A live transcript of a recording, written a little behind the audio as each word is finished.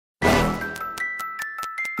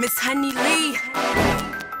Miss Hunny Lee.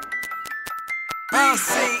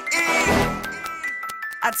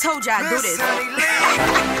 I told you I'd do this. I'm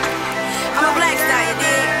a black star, you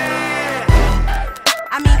dig?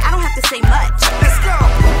 I mean, I don't have to say much. Let's go.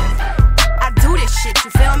 I do this shit, you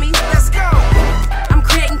feel me? Let's go. I'm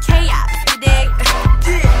creating chaos, you dig?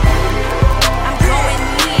 I'm going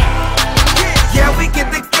in. Yeah, we get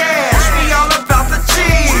the cash. We all about the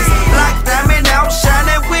cheese. Black diamond out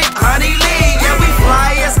shining with Hunny Lee. Yeah, we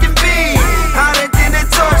fly as can be. Hotter than a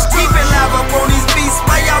torch. Keep it live up on these beats.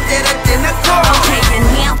 Why y'all dead than the core? Okay, you're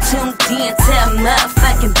now tuned in to a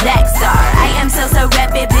motherfucking black star. I am so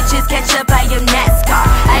rapid, bitches catch up, I am NASCAR.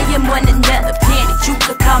 I am one another planet, you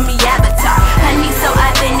could call me Avatar. Honey so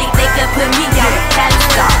authentic, they could put me on a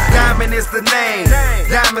pedestal. Diamond is the name.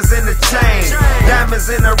 Diamonds in the chain. Diamonds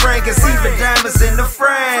in the ring. It's even diamonds in the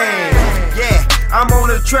frame. Yeah, I'm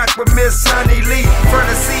on the track with Miss Hunny Lee.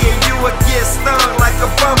 Front of seeing you would get stung like a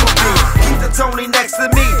bumblebee. Keep the Tony next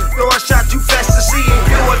to me. Throw a shot you fast to see and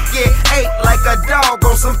you would get ate like a dog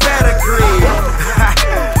on some pedigree.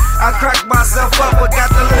 I crack myself up, but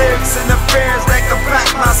got the lyrics and the fears that can back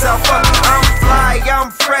myself up. I'm fly,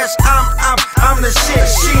 I'm fresh, I'm the shit.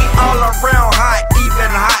 She all around hot,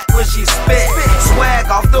 even hot when she spit.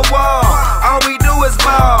 Swag off the wall, all we do is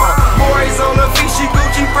ball. Maury's on the feet, she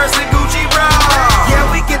Gucci purse and Gucci bra. Yeah,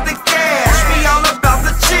 we get the cash, we all about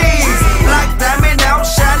the cheese. Black diamond out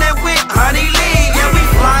shining with Hunny Lee. Yeah, we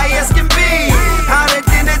fly as can be. Hotter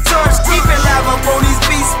than a torch, keep it live up on these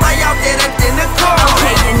beats. Why y'all dead than the core?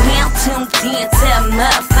 Okay, you're now tuned in to a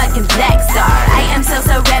motherfucking black star. I am so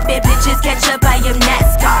rapid, bitches catch up, I am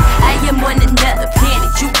NASCAR. I am one another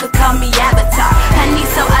planet, you could call me Avatar. Honey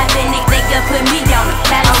so authentic, they could put me on a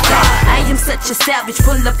pedestal. I am such a savage,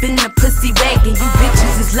 pull up in the pussy wagon. You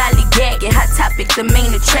bitches is lollygagging, hot topic, the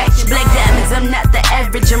main attraction. Black diamonds, I'm not the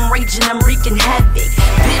average, I'm raging, I'm wreaking havoc.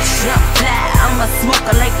 Bitch, I'm fly, I'm a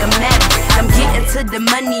smoker like a maverick. I'm getting to the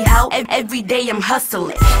money, how every day I'm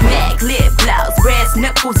hustling. Mag, lip gloss, brass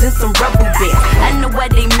knuckles and some rubber bands. I know why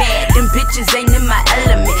they mad, them bitches ain't in my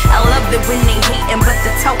element. I love it when they hating, but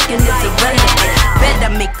the talking is irrelevant. Bet I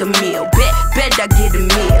make a meal, bet I get a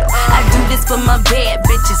meal. I do this for my bad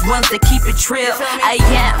bitches, ones that keep it trill. I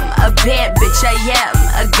am a bad bitch, I am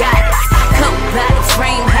a goddess. Coat by the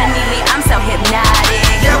frame, Hunny Lee, I'm so hypnotic.